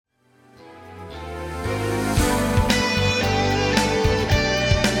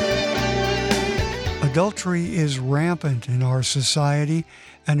Adultery is rampant in our society,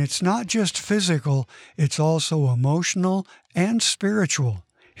 and it's not just physical, it's also emotional and spiritual.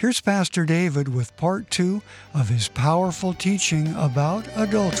 Here's Pastor David with part 2 of his powerful teaching about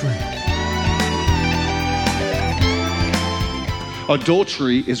adultery.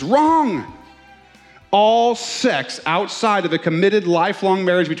 Adultery is wrong. All sex outside of a committed lifelong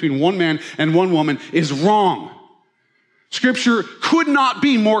marriage between one man and one woman is wrong. Scripture could not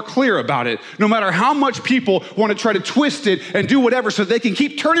be more clear about it, no matter how much people want to try to twist it and do whatever so they can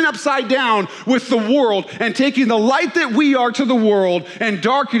keep turning upside down with the world and taking the light that we are to the world and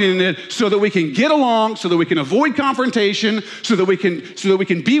darkening it so that we can get along, so that we can avoid confrontation, so that we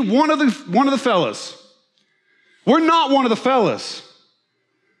can be one of the fellas. We're not one of the fellas.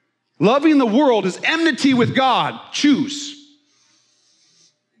 Loving the world is enmity with God. Choose.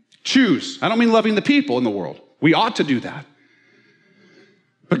 I don't mean loving the people in the world. We ought to do that.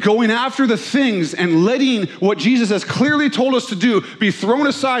 But going after the things and letting what Jesus has clearly told us to do be thrown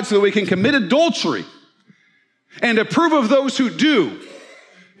aside so that we can commit adultery and approve of those who do,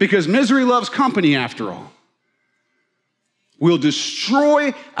 because misery loves company after all, will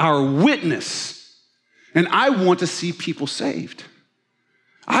destroy our witness. And I want to see people saved.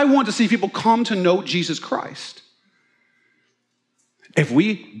 I want to see people come to know Jesus Christ. If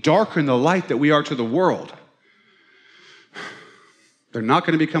we darken the light that we are to the world, they're not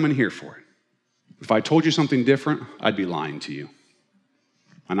going to be coming here for it. If I told you something different, I'd be lying to you.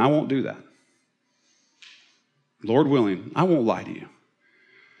 And I won't do that. Lord willing, I won't lie to you.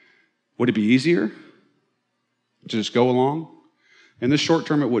 Would it be easier to just go along? In the short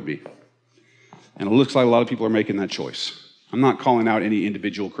term, it would be. And it looks like a lot of people are making that choice. I'm not calling out any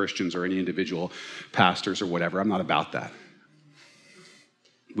individual Christians or any individual pastors or whatever. I'm not about that.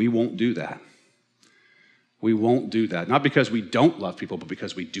 We won't do that. We won't do that. Not because we don't love people, but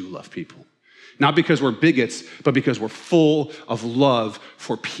because we do love people. Not because we're bigots, but because we're full of love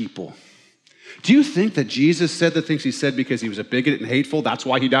for people. Do you think that Jesus said the things he said because he was a bigot and hateful? That's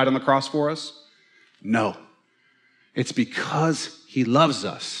why he died on the cross for us? No. It's because he loves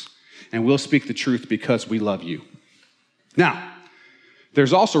us, and we'll speak the truth because we love you. Now,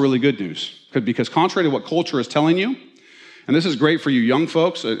 there's also really good news, because contrary to what culture is telling you, and this is great for you young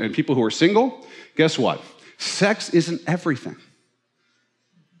folks and people who are single, guess what? Sex isn't everything.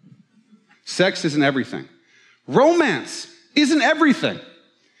 Sex isn't everything. Romance isn't everything.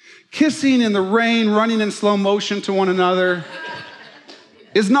 Kissing in the rain, running in slow motion to one another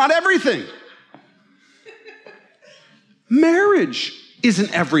is not everything. Marriage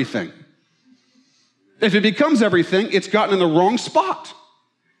isn't everything. If it becomes everything, it's gotten in the wrong spot.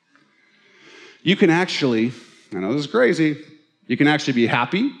 You can actually, I know this is crazy, you can actually be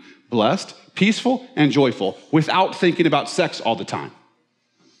happy, blessed, peaceful, and joyful without thinking about sex all the time.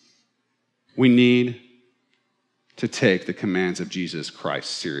 We need to take the commands of Jesus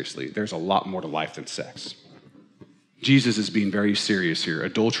Christ seriously. There's a lot more to life than sex. Jesus is being very serious here.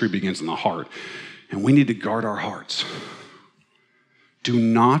 Adultery begins in the heart, and we need to guard our hearts. Do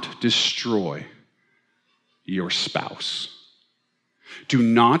not destroy your spouse. Do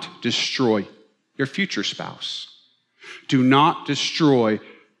not destroy your future spouse. Do not destroy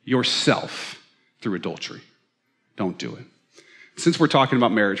yourself through adultery. Don't do it. Since we're talking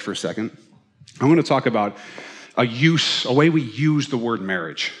about marriage for a second, I want to talk about a way we use the word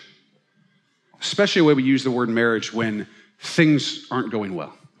marriage, especially a way we use the word marriage when things aren't going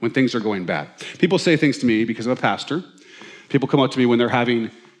well, when things are going bad. People say things to me because I'm a pastor. People come up to me when they're having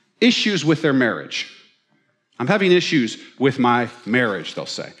issues with their marriage. I'm having issues with my marriage, they'll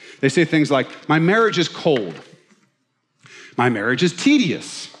say. They say things like, my marriage is cold. My marriage is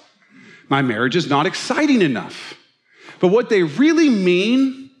tedious. My marriage is not exciting enough. But what they really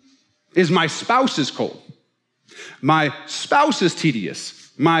mean is my spouse is cold. My spouse is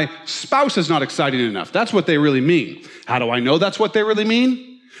tedious. My spouse is not exciting enough. That's what they really mean. How do I know that's what they really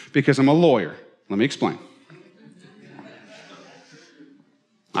mean? Because I'm a lawyer. Let me explain.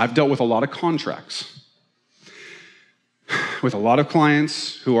 I've dealt with a lot of contracts, with a lot of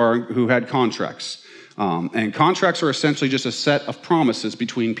clients who had contracts. And contracts are essentially just a set of promises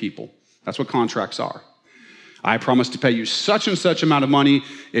between people. That's what contracts are. I promise to pay you such and such amount of money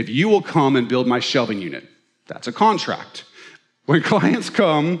if you will come and build my shelving unit. That's a contract. When clients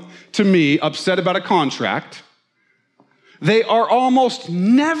come to me upset about a contract, they are almost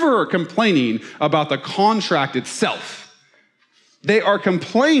never complaining about the contract itself. They are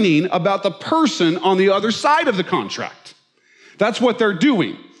complaining about the person on the other side of the contract. That's what they're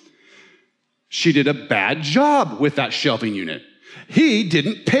doing. She did a bad job with that shelving unit. He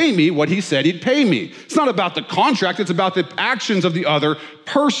didn't pay me what he said he'd pay me. It's not about the contract, it's about the actions of the other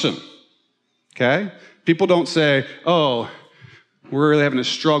person. okay? People don't say, oh, we're really having a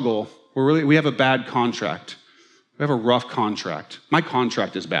struggle. We have a bad contract. We have a rough contract. My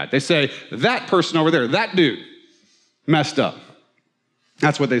contract is bad. They say, that person over there, that dude, messed up.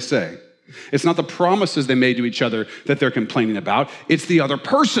 That's what they say. It's not the promises they made to each other that they're complaining about. It's the other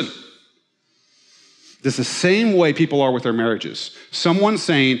person. It's the same way people are with their marriages. Someone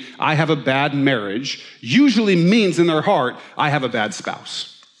saying, I have a bad marriage, usually means in their heart, I have a bad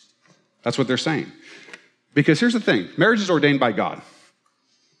spouse. That's what they're saying. Because here's the thing, marriage is ordained by God.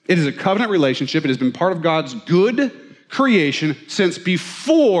 It is a covenant relationship. It has been part of God's good creation since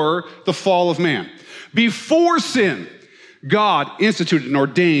before the fall of man. Before sin, God instituted and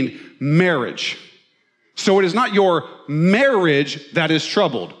ordained marriage. So it is not your marriage that is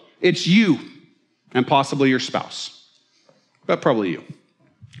troubled. It's you and possibly your spouse, but probably you.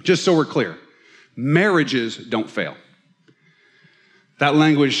 Just so we're clear, marriages don't fail. That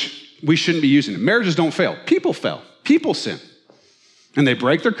language, we shouldn't be using it. Marriages don't fail. People fail. People sin. And they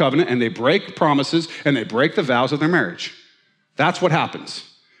break their covenant, and they break promises, and they break the vows of their marriage. That's what happens.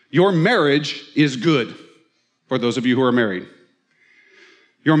 Your marriage is good, for those of you who are married.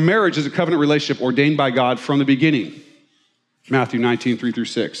 Your marriage is a covenant relationship ordained by God from the beginning. Matthew 19,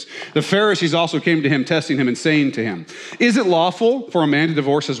 3-6. The Pharisees also came to him, testing him and saying to him, is it lawful for a man to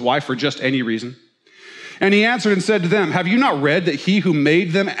divorce his wife for just any reason? And he answered and said to them, have you not read that he who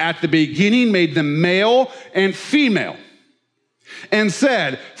made them at the beginning made them male and female? And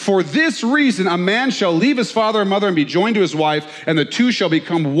said, for this reason a man shall leave his father and mother and be joined to his wife, and the two shall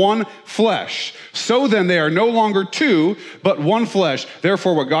become one flesh. So then they are no longer two, but one flesh.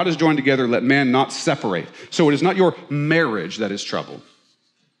 Therefore what God has joined together, let man not separate. So it is not your marriage that is troubled.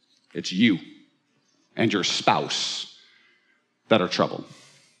 It's you and your spouse that are troubled.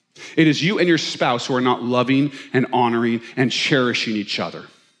 It is you and your spouse who are not loving and honoring and cherishing each other.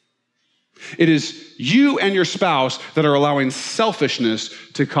 It is you and your spouse that are allowing selfishness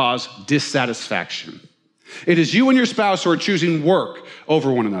to cause dissatisfaction. It is you and your spouse who are choosing work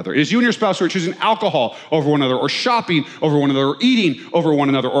over one another. It is you and your spouse who are choosing alcohol over one another, or shopping over one another, or eating over one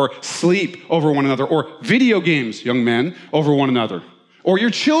another, or sleep over one another, or video games, young men, over one another, or your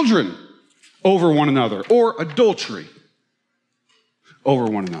children over one another, or adultery over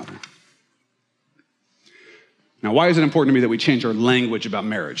one another. Now, why is it important to me that we change our language about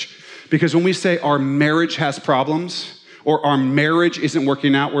marriage? Because when we say our marriage has problems or our marriage isn't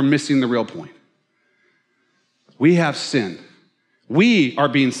working out, we're missing the real point. We have sin. We are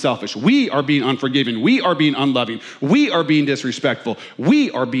being selfish. We are being unforgiving. We are being unloving. We are being disrespectful.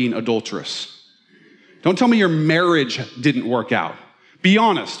 We are being adulterous. Don't tell me your marriage didn't work out. Be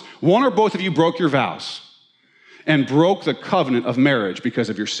honest. One or both of you broke your vows and broke the covenant of marriage because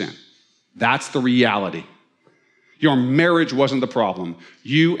of your sin. That's the reality. Your marriage wasn't the problem.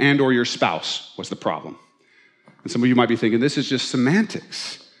 You and or your spouse was the problem. And some of you might be thinking, this is just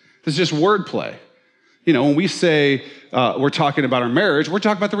semantics. This is just wordplay. You know, when we say we're talking about our marriage, we're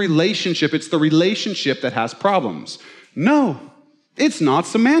talking about the relationship. It's the relationship that has problems. No, it's not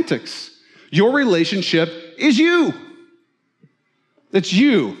semantics. Your relationship is you. It's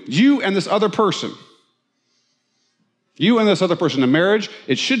you and this other person. You and this other person in marriage,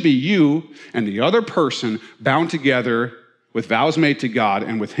 it should be you and the other person bound together with vows made to God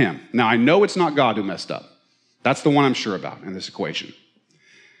and with him. Now, I know it's not God who messed up. That's the one I'm sure about in this equation.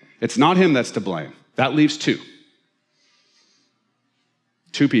 It's not him that's to blame. That leaves two.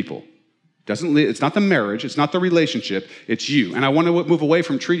 Two people. It's not the marriage. It's not the relationship. It's you. And I want to move away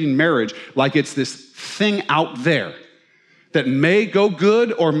from treating marriage like it's this thing out there that may go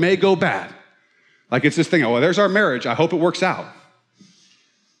good or may go bad. Like it's this thing, oh, well, there's our marriage. I hope it works out.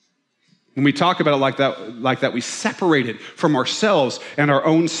 When we talk about it like that, we separate it from ourselves and our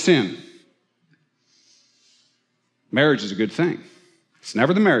own sin. Marriage is a good thing. It's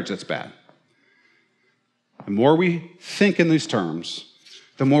never the marriage that's bad. The more we think in these terms,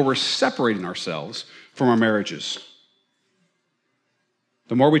 the more we're separating ourselves from our marriages.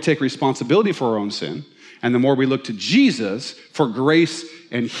 The more we take responsibility for our own sin, and the more we look to Jesus for grace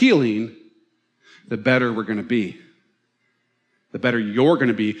and healing, the better we're going to be. The better you're going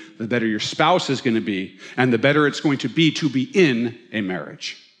to be, the better your spouse is going to be, and the better it's going to be in a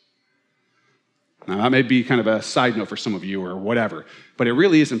marriage. Now, that may be kind of a side note for some of you or whatever, but it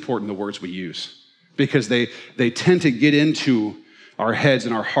really is important, the words we use, because they tend to get into our heads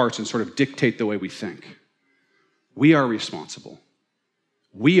and our hearts and sort of dictate the way we think. We are responsible.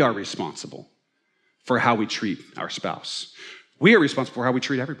 We are responsible for how we treat our spouse. We are responsible for how we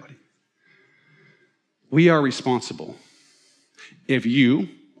treat everybody. We are responsible. If you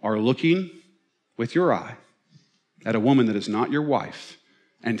are looking with your eye at a woman that is not your wife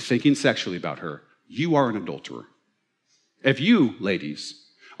and thinking sexually about her, you are an adulterer. If you, ladies,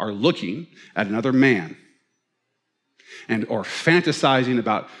 are looking at another man and or fantasizing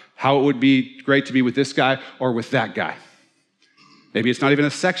about how it would be great to be with this guy or with that guy, maybe it's not even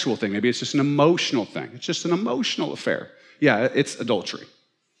a sexual thing, maybe it's just an emotional thing. It's just an emotional affair. Yeah, it's adultery.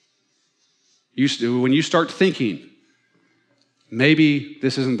 When you start thinking, maybe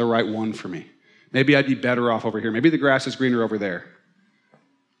this isn't the right one for me. Maybe I'd be better off over here. Maybe the grass is greener over there.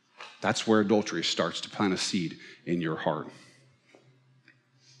 That's where adultery starts to plant a seed in your heart.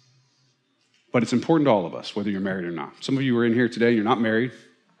 But it's important to all of us, whether you're married or not. Some of you are in here today and you're not married.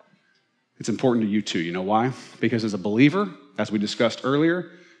 It's important to you too. You know why? Because as a believer, as we discussed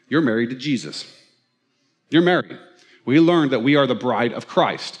earlier, you're married to Jesus. You're married. We learned that we are the bride of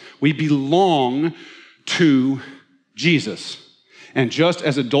Christ. We belong to Jesus. And just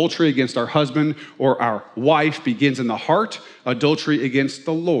as adultery against our husband or our wife begins in the heart, adultery against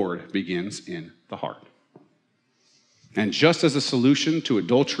the Lord begins in the heart. And just as a solution to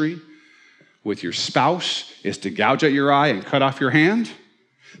adultery with your spouse is to gouge at your eye and cut off your hand,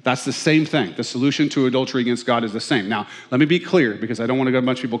 that's the same thing. The solution to adultery against God is the same. Now, let me be clear, because I don't want to get a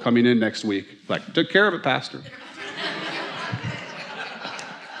bunch of people coming in next week like, took care of it, Pastor.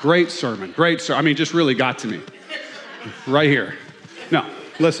 Great sermon, great sermon. I mean, just really got to me right here. No,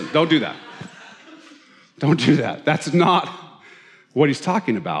 listen, don't do that. Don't do that. That's not what he's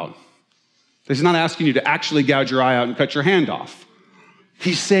talking about. He's not asking you to actually gouge your eye out and cut your hand off.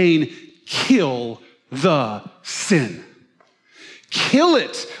 He's saying, kill the sin. Kill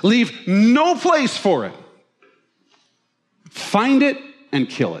it. Leave no place for it. Find it and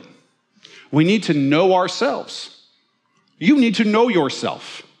kill it. We need to know ourselves. You need to know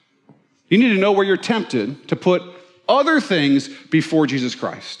yourself. You need to know where you're tempted to put other things before Jesus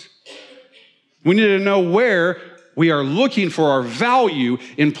Christ. We need to know where we are looking for our value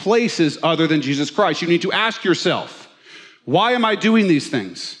in places other than Jesus Christ. You need to ask yourself, why am I doing these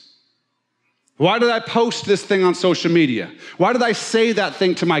things? Why did I post this thing on social media? Why did I say that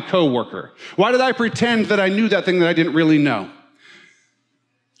thing to my coworker? Why did I pretend that I knew that thing that I didn't really know?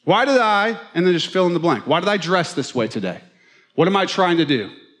 Why did I, and then just fill in the blank, why did I dress this way today? What am I trying to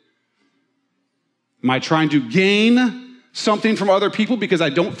do? Am I trying to gain something from other people because I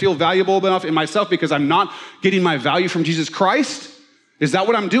don't feel valuable enough in myself because I'm not getting my value from Jesus Christ? Is that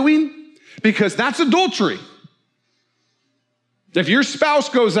what I'm doing? Because that's adultery. If your spouse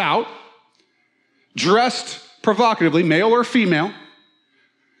goes out dressed provocatively, male or female,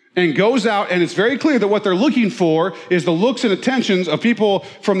 and goes out and it's very clear that what they're looking for is the looks and attentions of people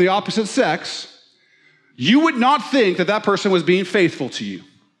from the opposite sex, you would not think that that person was being faithful to you.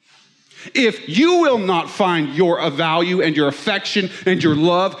 If you will not find your value and your affection and your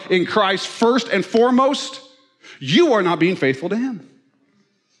love in Christ first and foremost, you are not being faithful to him.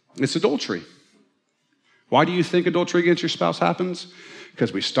 It's adultery. Why do you think adultery against your spouse happens?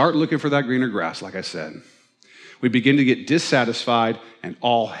 Because we start looking for that greener grass, like I said. We begin to get dissatisfied and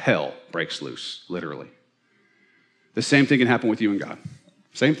all hell breaks loose, literally. The same thing can happen with you and God.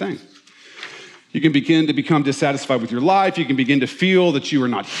 Same thing. You can begin to become dissatisfied with your life. You can begin to feel that you are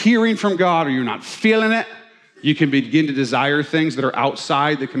not hearing from God or you're not feeling it. You can begin to desire things that are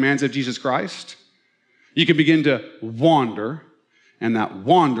outside the commands of Jesus Christ. You can begin to wander, and that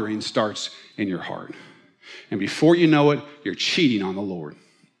wandering starts in your heart. And before you know it, you're cheating on the Lord.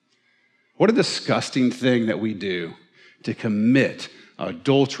 What a disgusting thing that we do to commit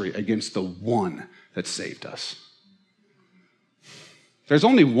adultery against the one that saved us. There's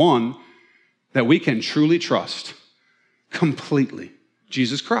only one that we can truly trust completely,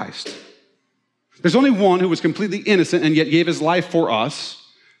 Jesus Christ. There's only one who was completely innocent and yet gave his life for us,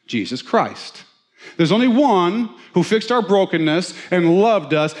 Jesus Christ. There's only one who fixed our brokenness and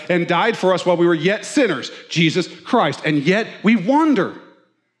loved us and died for us while we were yet sinners, Jesus Christ. And yet we wander.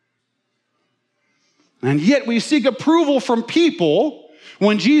 And yet we seek approval from people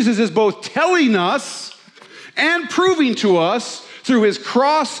when Jesus is both telling us and proving to us through his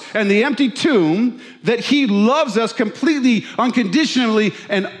cross and the empty tomb that he loves us completely, unconditionally,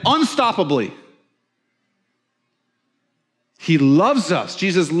 and unstoppably. He loves us.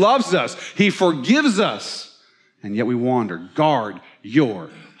 Jesus loves us. He forgives us. And yet we wander. Guard your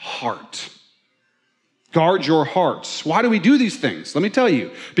heart. Guard your hearts. Why do we do these things? Let me tell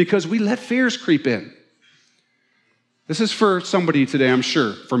you. Because we let fears creep in. This is for somebody today, I'm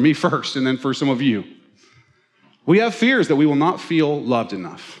sure. For me first, and then for some of you. We have fears that we will not feel loved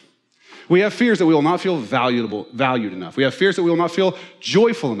enough. We have fears that we will not feel valued enough. We have fears that we will not feel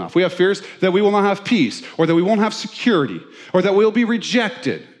joyful enough. We have fears that we will not have peace, or that we won't have security, or that we'll be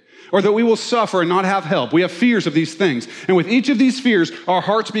rejected, or that we will suffer and not have help. We have fears of these things. And with each of these fears, our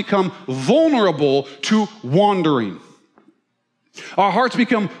hearts become vulnerable to wandering. Our hearts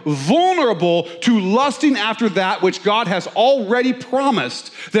become vulnerable to lusting after that which God has already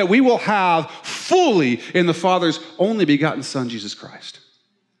promised that we will have fully in the Father's only begotten Son, Jesus Christ.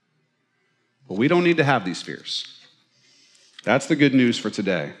 But we don't need to have these fears. That's the good news for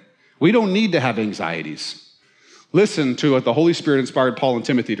today. We don't need to have anxieties. Listen to what the Holy Spirit inspired Paul and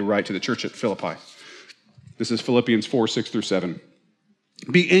Timothy to write to the church at Philippi. This is Philippians 4, 6 through 7.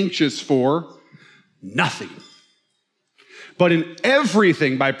 Be anxious for nothing, but in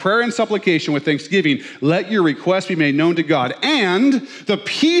everything, by prayer and supplication with thanksgiving, let your requests be made known to God. And the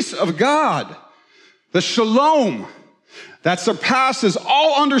peace of God, the shalom, that surpasses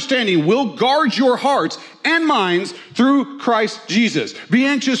all understanding will guard your hearts and minds through Christ Jesus. Be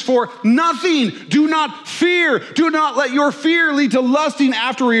anxious for nothing. Do not fear. Do not let your fear lead to lusting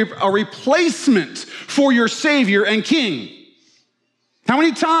after a replacement for your Savior and King. How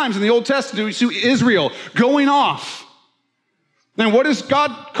many times in the Old Testament do we see Israel going off? And what does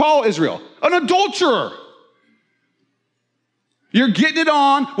God call Israel? An adulterer. You're getting it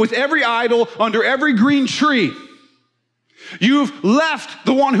on with every idol under every green tree. You've left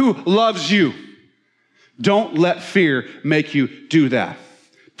the one who loves you. Don't let fear make you do that.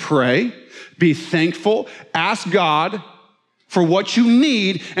 Pray, be thankful, ask God for what you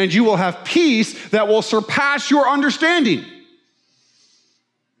need, and you will have peace that will surpass your understanding.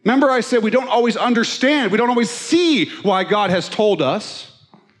 Remember I said we don't always understand, we don't always see why God has told us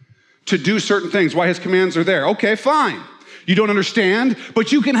to do certain things, why his commands are there. Okay, fine. You don't understand,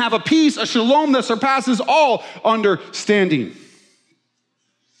 but you can have a peace, a shalom that surpasses all understanding.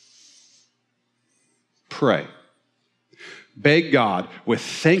 Pray. Beg God with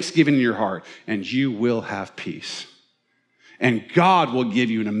thanksgiving in your heart, and you will have peace. And God will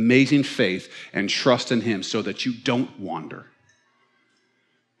give you an amazing faith and trust in him so that you don't wander.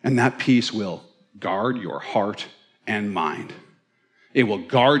 And that peace will guard your heart and mind. It will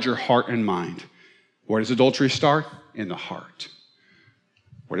guard your heart and mind. Where does adultery start? In the heart.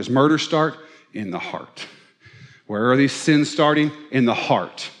 Where does murder start? In the heart. Where are these sins starting? In the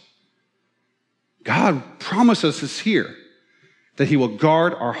heart. God promises us here that he will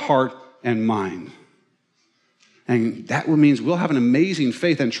guard our heart and mind. And that means we'll have an amazing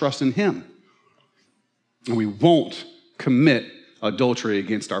faith and trust in him. And we won't commit adultery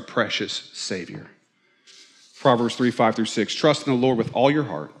against our precious Savior. Proverbs 3, 5 through 6. Trust in the Lord with all your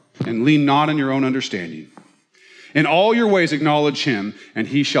heart and lean not on your own understanding. In all your ways acknowledge him, and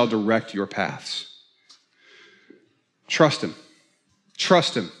he shall direct your paths. Trust him.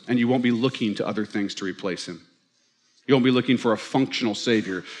 Trust him, and you won't be looking to other things to replace him. You won't be looking for a functional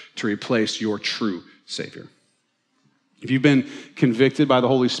Savior to replace your true Savior. If you've been convicted by the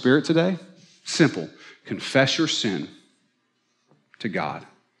Holy Spirit today, simple. Confess your sin to God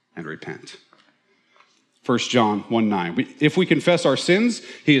and repent. 1 John 1:9. If we confess our sins,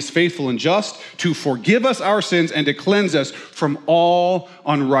 he is faithful and just to forgive us our sins and to cleanse us from all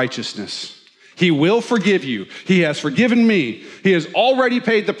unrighteousness. He will forgive you. He has forgiven me. He has already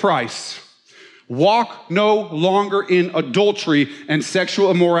paid the price. Walk no longer in adultery and sexual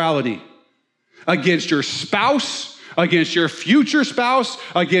immorality against your spouse, against your future spouse,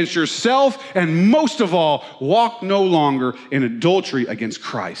 against yourself, and most of all, walk no longer in adultery against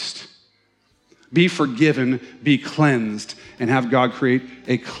Christ. Be forgiven, be cleansed, and have God create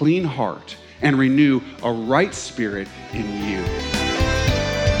a clean heart and renew a right spirit in you.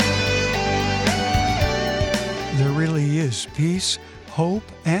 There really is peace, hope,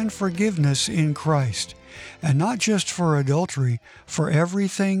 and forgiveness in Christ. And not just for adultery, for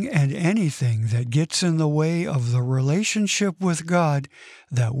everything and anything that gets in the way of the relationship with God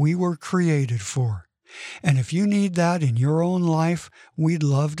that we were created for. And if you need that in your own life, we'd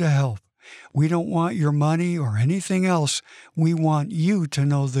love to help. We don't want your money or anything else. We want you to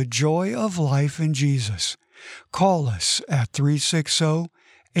know the joy of life in Jesus. Call us at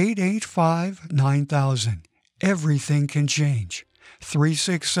 360-885-9000. Everything can change.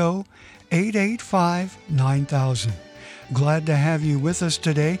 360-885-9000. Glad to have you with us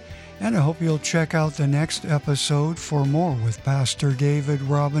today, and I hope you'll check out the next episode for more with Pastor David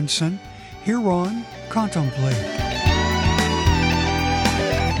Robinson here on Contemplate.